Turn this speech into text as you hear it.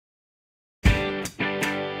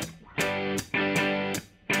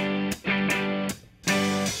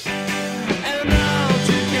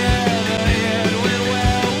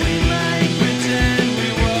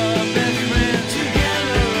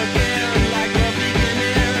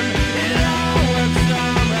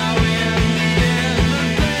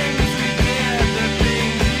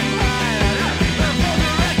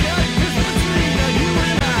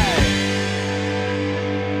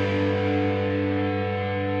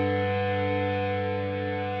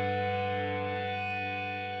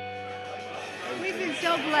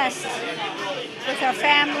so blessed with our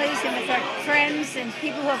families and with our friends and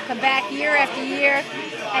people who have come back year after year.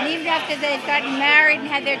 And even after they've gotten married and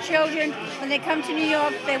had their children, when they come to New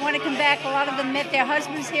York, they want to come back. A lot of them met their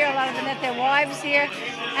husbands here, a lot of them met their wives here,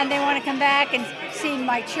 and they want to come back and see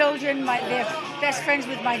my children. They're best friends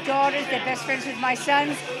with my daughters, they're best friends with my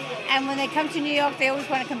sons. And when they come to New York, they always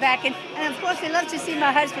want to come back. And of course, they love to see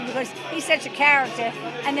my husband because he's such a character.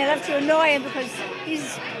 And they love to annoy him because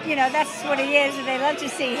he's, that's what he is, and they love to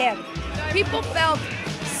see him. People felt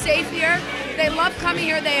safe here. They loved coming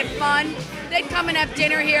here. They had fun. They'd come and have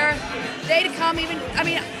dinner here. They'd come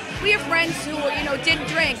we have friends who, didn't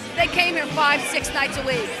drink. They came here 5-6 nights a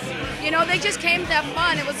week. They just came to have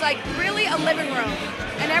fun. It was like really a living room.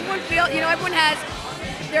 And everyone has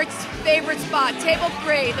their favorite spot, table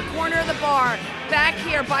 3, the corner of the bar, back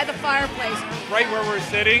here by the fireplace. Right where we're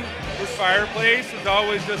sitting, this fireplace is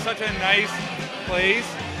always just such a nice place.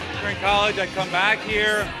 During college, I'd come back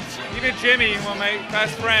here. Even Jimmy, one of my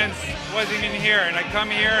best friends, wasn't even here. And I'd come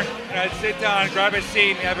here and I'd sit down and grab a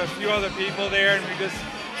seat and have a few other people there and we just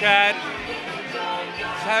chat,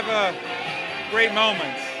 just have a great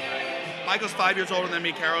moments. Michael's 5 years older than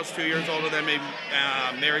me, Carol's 2 years older than me,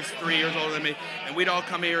 Mary's 3 years older than me, and we'd all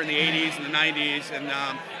come here in the 80s and the 90s, and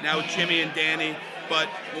now Jimmy and Danny. But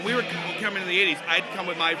when we were coming in the 80s, I'd come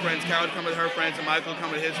with my friends, Carol would come with her friends, and Michael would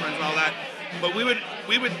come with his friends and all that. But we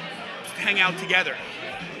would hang out together.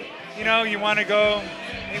 You want to go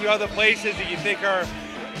maybe other places that you think are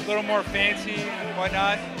a little more fancy and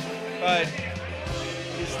whatnot, but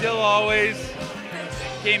you still always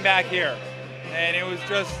came back here. And it was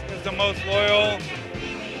the most loyal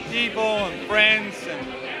people and friends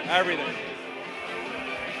and everything.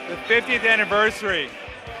 The 50th anniversary.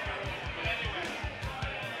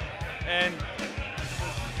 And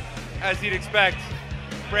as you'd expect,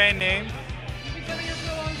 brand name. You've been coming here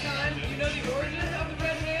for a long time. Do you know the origin of the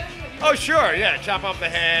bread hand? Oh, sure, yeah. Chop off the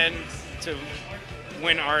hand to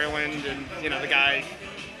win Ireland and,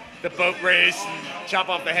 the boat race, and chop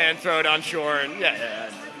off the hand, throw it on shore, and yeah.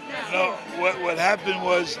 No, what happened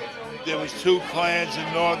was there was 2 clans in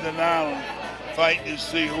Northern Ireland fighting to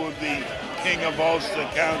see who would be king of Ulster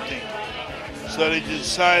County. So they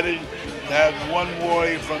decided to have one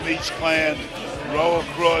warrior from each clan row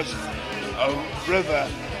across a river,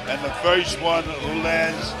 and the first one who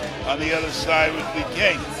lands on the other side would be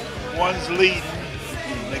king. One's leading.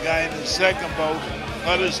 The guy in the second boat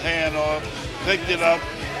cut his hand off, picked it up,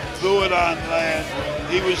 threw it on land.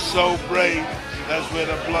 He was so brave. That's where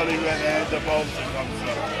the bloody red hand of Ulster comes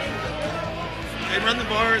from. They run the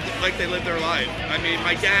bar like they live their life.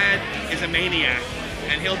 My dad is a maniac,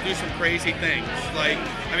 and he'll do some crazy things.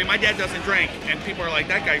 My dad doesn't drink, and people are like,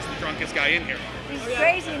 that guy's the drunkest guy in here. He's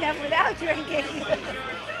crazy enough without drinking.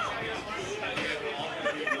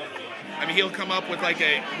 He'll come up with like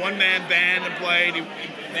a one-man band and play.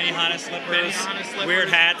 Benihana slippers, weird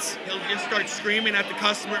hats. He'll just start screaming at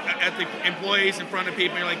the employees in front of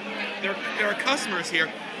people. You're like, there are customers here.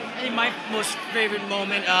 I think my most favorite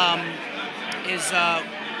moment is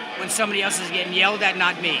when somebody else is getting yelled at,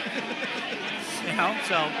 not me.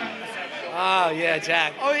 Oh, yeah,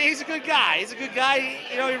 Jack. Oh, he's a good guy.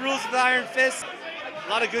 He rules with iron fist. A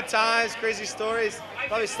lot of good times, crazy stories.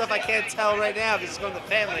 Probably stuff I can't tell right now because it's from the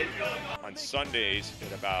family. On Sundays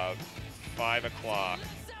at about 5 o'clock,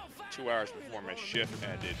 2 hours before my shift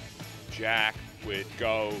ended, Jack would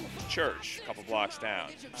go to church a couple blocks down.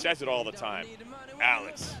 He says it all the time.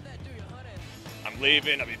 Alex, I'm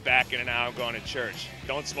leaving. I'll be back in an hour. I'm going to church.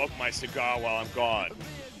 Don't smoke my cigar while I'm gone.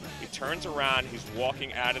 He turns around. He's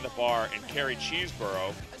walking out of the bar, and Kerry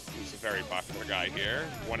Cheeseborough, who's a very popular guy here,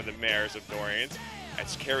 one of the mayors of Dorrian's,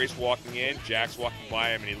 as Kerry's walking in, Jack's walking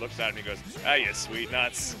by him, and he looks at him and he goes, "Ah, you sweet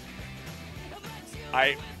nuts."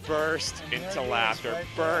 I burst into laughter.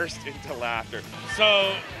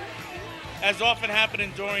 So, as often happened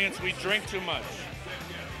in Dorrian's, we drink too much.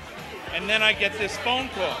 And then I get this phone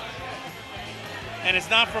call. And it's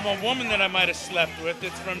not from a woman that I might have slept with,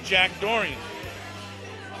 it's from Jack Dorrian.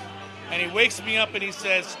 And he wakes me up and he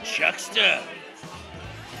says, "Chuckster,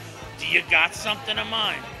 do you got something of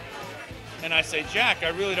mine?" And I say, "Jack, I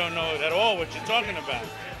really don't know at all what you're talking about.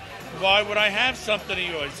 Why would I have something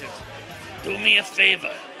of yours?" He says, "Do me a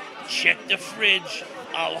favor, check the fridge,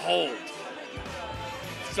 I'll hold."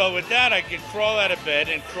 So with that, I could crawl out of bed,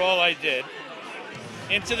 and crawl I did,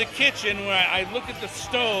 into the kitchen where I look at the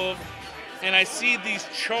stove and I see these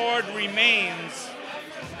charred remains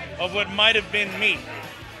of what might have been meat.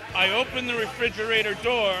 I open the refrigerator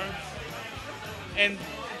door, and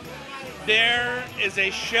there is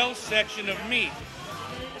a shell section of meat.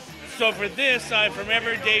 So for this, from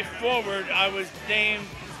every day forward, I was named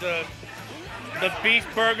the the beef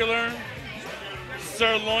burglar,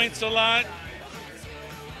 sirloin salad,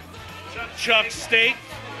 chuck steak,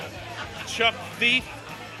 chuck thief.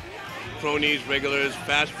 Cronies, regulars,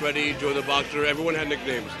 Fast Freddy, Joe the Boxer, everyone had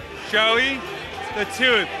nicknames. Joey the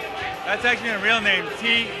Tooth. That's actually a real name,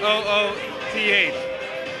 Tooth.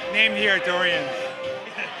 Named here at Dorrian.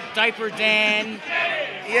 Diaper Dan.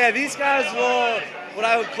 Yeah, these guys are all what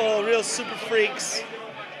I would call real super freaks.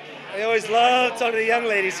 They always love talking to the young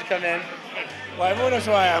ladies who come in. Well, everyone knows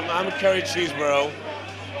who I am. I'm Kerry Cheeseborough.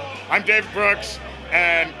 I'm Dave Brooks,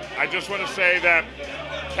 and I just want to say that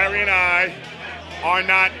Kerry and I are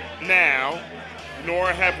not now, nor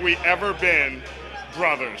have we ever been,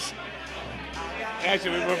 brothers.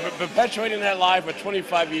 Actually, we've been perpetuating that lie for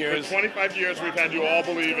 25 years. For 25 years, we've had you all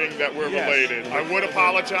believing that we're Yes. related. I would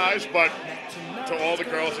apologize, but to all the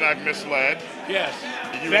girls that I've misled, Yes.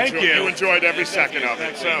 Thank you. You enjoyed every second of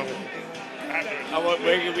it. So,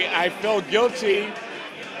 I feel guilty.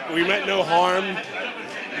 We meant no harm.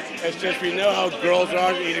 It's just we know how girls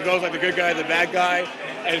are. Either girls like the good guy or the bad guy.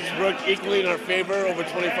 And it's worked equally in our favor over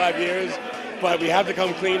 25 years. But we have to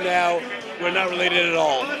come clean now. We're not related at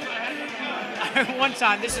all. One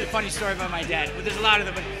time, this is a funny story about my dad, but there's a lot of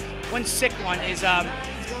them, but one sick one is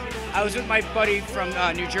I was with my buddy from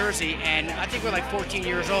New Jersey, and I think we're like 14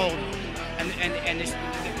 years old, and this,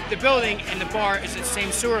 the building and the bar is the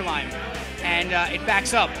same sewer line, and it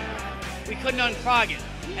backs up. We couldn't unclog it,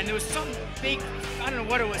 and there was some big, I don't know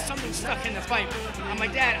what it was, something stuck in the pipe. I'm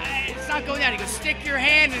like, Dad, it's not going down. He goes, stick your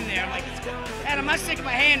hand in there. I'm like, Dad, I'm not sticking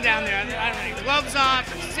my hand down there. I don't have any gloves on.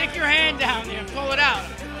 Stick your hand down there and pull it out.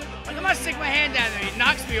 Like, I'm not sticking my hand down there. He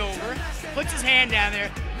knocks me over, puts his hand down there,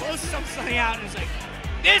 pulls something out, and he's like,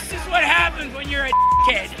 this is what happens when you're a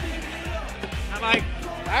kid. I'm like,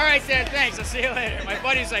 all right, Dad, thanks. I'll see you later. My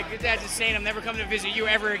buddy's like, your dad's just saying I'm never coming to visit you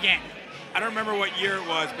ever again. I don't remember what year it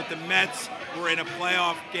was, but the Mets were in a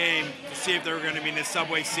playoff game to see if they were going to be in the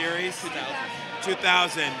Subway Series.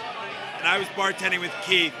 2000. And I was bartending with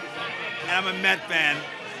Keith, and I'm a Met fan.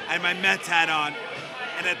 I had my Mets hat on.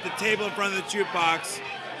 And at the table in front of the jukebox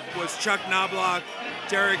was Chuck Knobloch,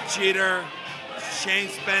 Derek Jeter, Shane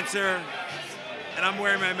Spencer, and I'm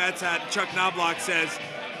wearing my Mets hat. Chuck Knobloch says,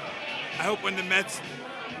 I hope when the Mets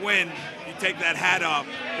win, you take that hat off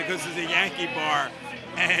because it's a Yankee bar.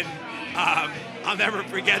 And I'll never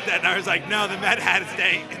forget that. And I was like, no, the Met hat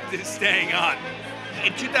is staying on.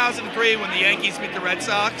 In 2003, when the Yankees beat the Red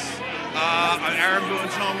Sox on Aaron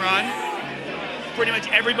Boone's home run, pretty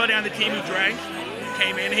much everybody on the team who drank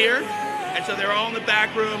came in here. And so they were all in the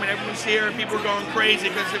back room, and everyone's here, and people were going crazy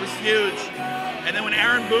because it was huge. And then when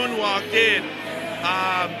Aaron Boone walked in,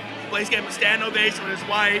 the place gave him a standing ovation with his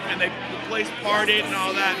wife, and the place partied and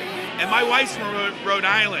all that. And my wife's from Rhode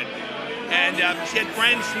Island, and she had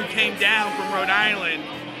friends who came down from Rhode Island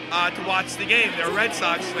to watch the game. They were Red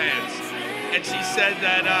Sox fans. And she said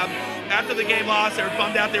that after the game lost, they were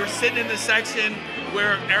bummed out. They were sitting in the section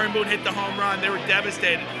where Aaron Boone hit the home run. They were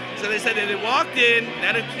devastated. So they said that they walked in,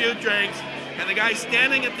 had a few drinks, and the guy's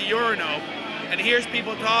standing at the urinal, and he hears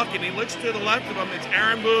people talking. He looks to the left of him. It's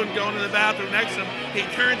Aaron Boone going to the bathroom next to him. He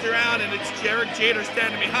turns around, and it's Derek Jeter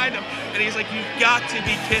standing behind him. And he's like, you've got to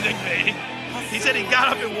be kidding me. He said he got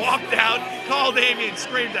up and walked out, called Amy, and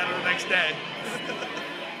screamed at her the next day.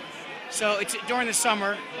 So it's during the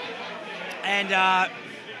summer, and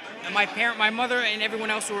my mother and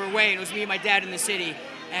everyone else were away. It was me and my dad in the city.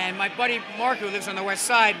 And my buddy Mark, who lives on the west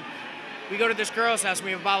side, we go to this girl's house and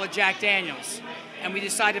we have a bottle of Jack Daniels. And we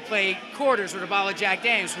decide to play quarters with a bottle of Jack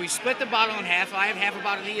Daniels. So we split the bottle in half. I have half a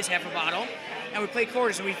bottle, he has half a bottle. And we play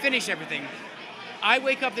quarters and we finish everything. I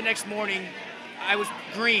wake up the next morning, I was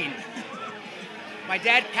green. My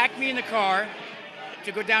dad packed me in the car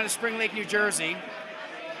to go down to Spring Lake, New Jersey.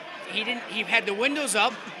 He had the windows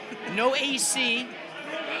up, no AC,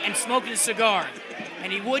 and smoking a cigar.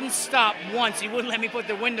 And he wouldn't stop once. He wouldn't let me put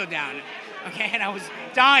the window down. Okay, and I was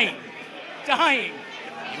dying.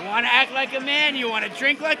 You want to act like a man? You want to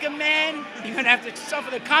drink like a man? You're going to have to suffer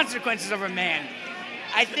the consequences of a man.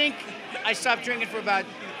 I think I stopped drinking for about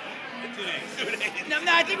 2 days. No,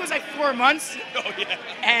 I think it was like 4 months. Oh, yeah.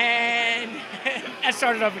 And I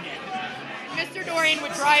started up again. Mr. Dorrian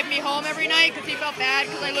would drive me home every night because he felt bad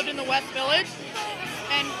because I lived in the West Village.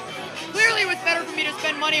 And clearly it was better for me to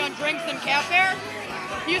spend money on drinks than cab fare.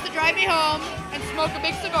 He used to drive me home and smoke a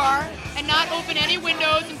big cigar and not open any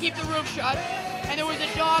windows and keep the roof shut. And there was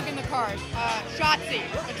a dog in the car, Shotzi,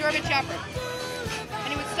 a German Shepherd.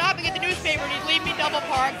 And he would stop and get the newspaper and he'd leave me double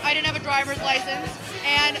parked. I didn't have a driver's license.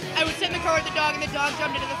 And I would sit in the car with the dog and the dog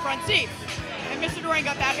jumped into the front seat. And Mr. Dorrian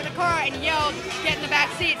got back in the car and yelled, get in the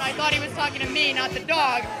back seat. And I thought he was talking to me, not the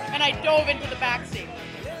dog. And I dove into the back seat.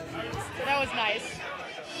 that was nice.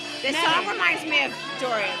 This song reminds me of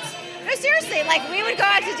Dorrian's. No, seriously, like we would go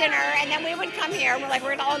out to dinner and then we would come here and we're like,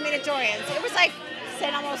 we're gonna all meet at Dorrian's. It was like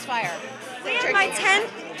St. Elmo's Fire. We had my 10th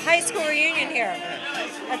high school reunion here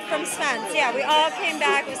from Spence. Yeah, we all came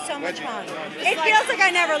back. It was so much fun. It feels like I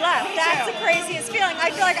never left. That's the craziest feeling. I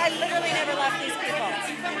feel like I literally never left these people.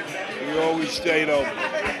 We always stayed open.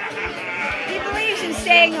 He believes in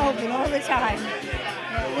staying open all the time.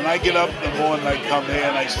 When I get up in the morning, I come here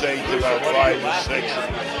and I stay till about 5 or 6,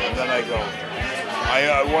 and then I go.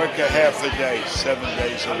 I work a half a day, 7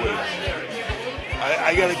 days a week.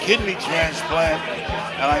 I got a kidney transplant,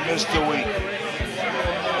 and I missed a week.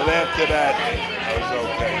 But after that, I was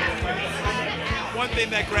okay. One thing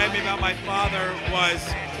that grabbed me about my father was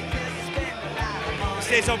he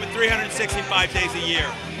stays open 365 days a year.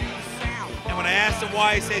 And when I asked him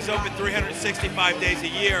why he stays open 365 days a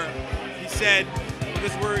year, he said,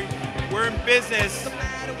 because we're in business,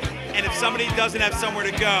 and if somebody doesn't have somewhere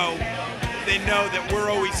to go, they know that we're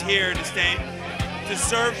always here to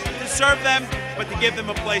serve them, but to give them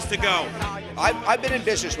a place to go. I've been in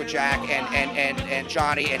business with Jack and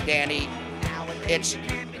Johnny and Danny.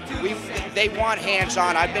 They want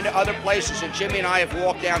hands-on. I've been to other places, and Jimmy and I have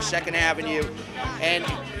walked down 2nd Avenue, and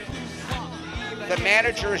the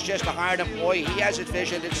manager is just a hired employee. He has a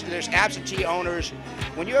vision. There's absentee owners.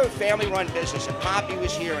 When you have a family-run business, and Poppy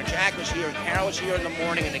was here, and Jack was here, and Carol was here in the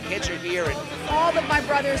morning, and the kids are here. And all of my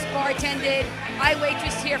brothers bartended. I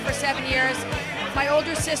waitressed here for 7 years. My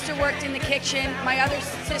older sister worked in the kitchen. My other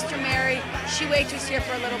sister, Mary, she waitressed here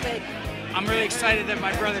for a little bit. I'm really excited that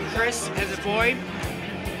my brother Chris has a boy,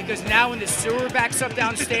 because now when the sewer backs up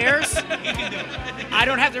downstairs, I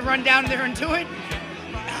don't have to run down there and do it.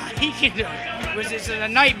 He can do it. It's a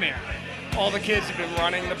nightmare. All the kids have been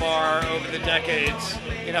running the bar over the decades.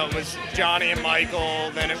 You know, it was Johnny and Michael,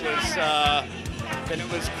 then it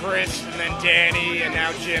was Chris, and then Danny, and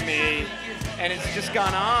now Jimmy. And it's just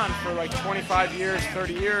gone on for like 25 years,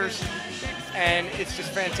 30 years, and it's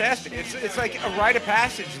just fantastic. It's like a rite of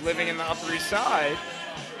passage living in the Upper East Side,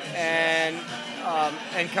 and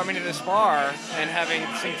coming to this bar and having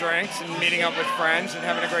some drinks and meeting up with friends and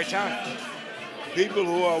having a great time. People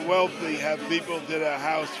who are wealthy have people to their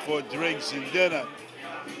house for drinks and dinner.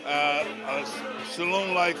 A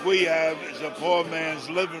saloon like we have is a poor man's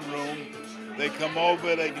living room. They come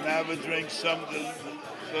over, they can have a drink, something.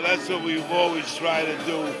 So that's what we've always tried to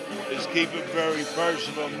do, is keep it very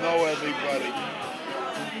personal, know everybody,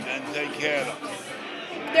 and take care of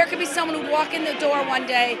them. There could be someone who'd walk in the door one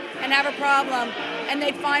day and have a problem, and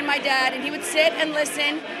they'd find my dad, and he would sit and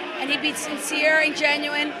listen, and he'd be sincere and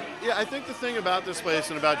genuine. Yeah, I think the thing about this place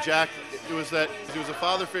and about Jack, it was that he was a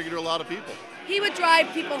father figure to a lot of people. He would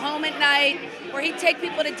drive people home at night, or he'd take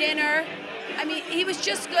people to dinner. I mean, he was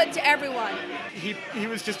just good to everyone. He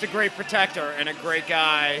was just a great protector and a great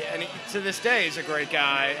guy, and to this day he's a great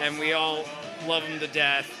guy, and we all love him to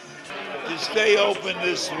death. To stay open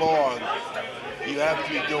this long, you have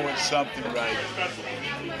to be doing something right.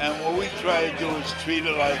 And what we try to do is treat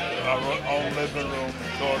it like our own living room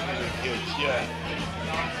and talk to the kids. Yeah,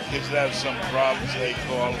 kids have some problems, they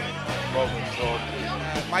call over and talk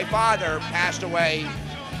to. My father passed away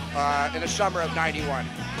in the summer of '91,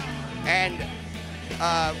 and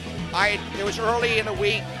it was early in the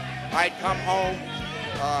week. I'd come home.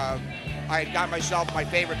 I had got myself my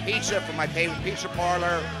favorite pizza from my favorite pizza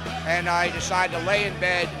parlor, and I decided to lay in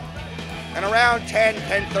bed. And around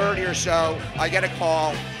 10:30 or so, I get a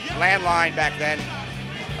call, landline back then,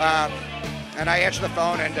 and I answer the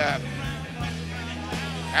phone, and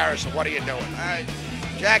Harrison, what are you doing?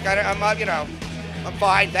 Jack, I'm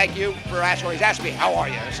fine, thank you for asking. He's asked me, how are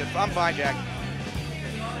you? I said, I'm fine, Jack.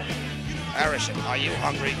 Harrison, are you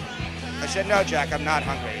hungry? I said, no, Jack, I'm not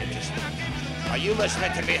hungry. Are you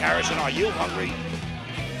listening to me, Harrison? Are you hungry?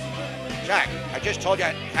 Jack, I just told you,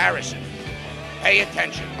 Harrison, pay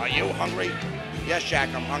attention. Are you hungry? Yes, Jack,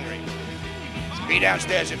 I'm hungry. Be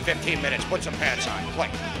downstairs in 15 minutes. Put some pants on. Click.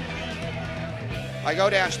 I go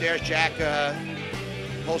downstairs. Jack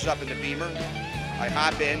pulls up in the Beamer. I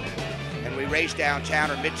hop in, and we race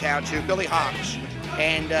downtown or midtown to Billy Hobbs.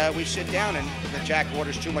 And we sit down, and Jack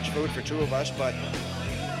orders too much food for 2 of us, but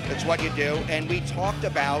that's what you do. And we talked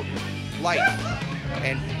about life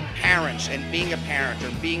and parents and being a parent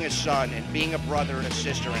and being a son and being a brother and a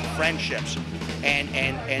sister and friendships and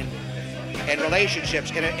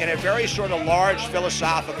relationships in a very sort of large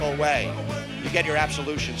philosophical way. You get your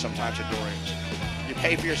absolution sometimes at Dorrian's. You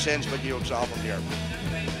pay for your sins, but you absolve them here.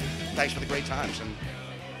 Thanks for the great times, and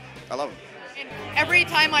I love them. And every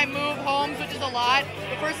time I move homes, which is a lot,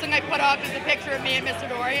 the first thing I put up is a picture of me and Mr.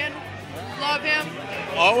 Dorrian. Love him.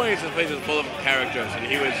 Always the place is full of characters, and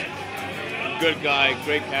he was good guy,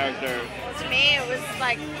 great character. To me, it was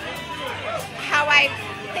like how I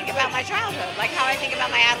think about my childhood, like how I think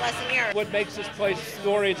about my adolescent years. What makes this place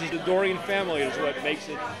Dorrian's is the Dorrian family is what makes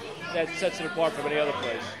it, that sets it apart from any other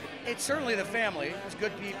place. It's certainly the family. It's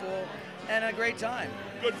good people and a great time.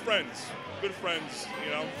 Good friends,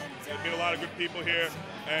 you know. I meet a lot of good people here,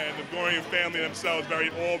 and the Dorrian family themselves,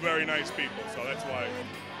 all very nice people, so that's why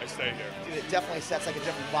I stay here. It definitely sets like a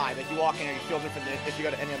different vibe. Like you walk in here, you feel different than if you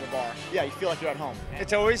go to any other bar. Yeah, you feel like you're at home.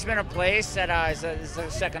 It's always been a place that is a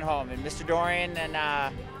second home, and Mr. Dorrian and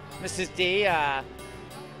Mrs. D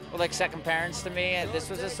were like second parents to me, and this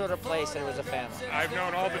was a sort of place that was a family. I've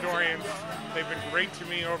known all the Dorrians. They've been great to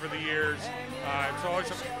me over the years. It's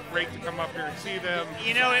always great to come up here and see them.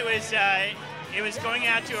 You know, it was going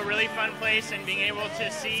out to a really fun place and being able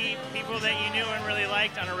to see people that you knew and really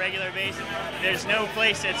liked on a regular basis. There's no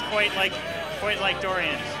place that's quite like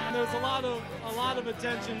Dorrian's. There's a lot of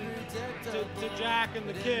attention to Jack and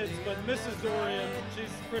the kids, but Mrs. Dorrian,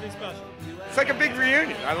 she's pretty special. It's like a big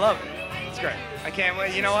reunion. I love it. It's great. I can't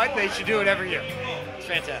wait. You know what? They should do it every year. It's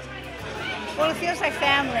fantastic. Well, it feels like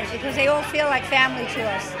family because they all feel like family to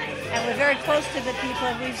us. And we're very close to the people,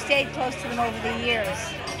 and we've stayed close to them over the years.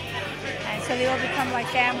 And so they all become like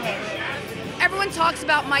family. Everyone talks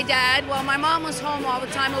about my dad. Well, my mom was home all the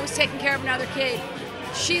time, always taking care of another kid.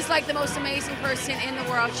 She's like the most amazing person in the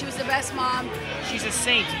world. She was the best mom. She's a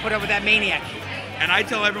saint to put up with that maniac. And I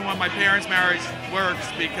tell everyone my parents' marriage works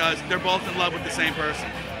because they're both in love with the same person,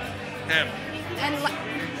 him. And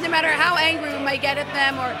no matter how angry we might get at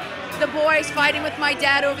them, or the boys fighting with my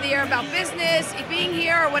dad over the air about business, being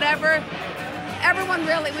here or whatever, everyone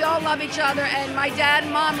really, we all love each other, and my dad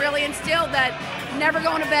and mom really instilled that never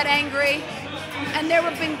going to bed angry, and they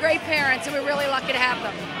have been great parents, and we're really lucky to have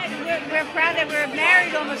them. We're proud that we're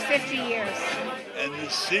married almost 50 years. And the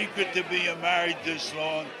secret to being married this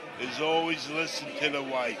long is always listen to the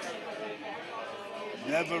wife.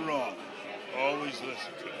 Never wrong. Always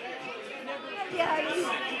listen to her. Yeah.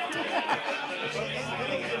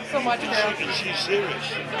 So much, Carol. She's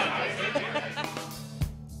serious.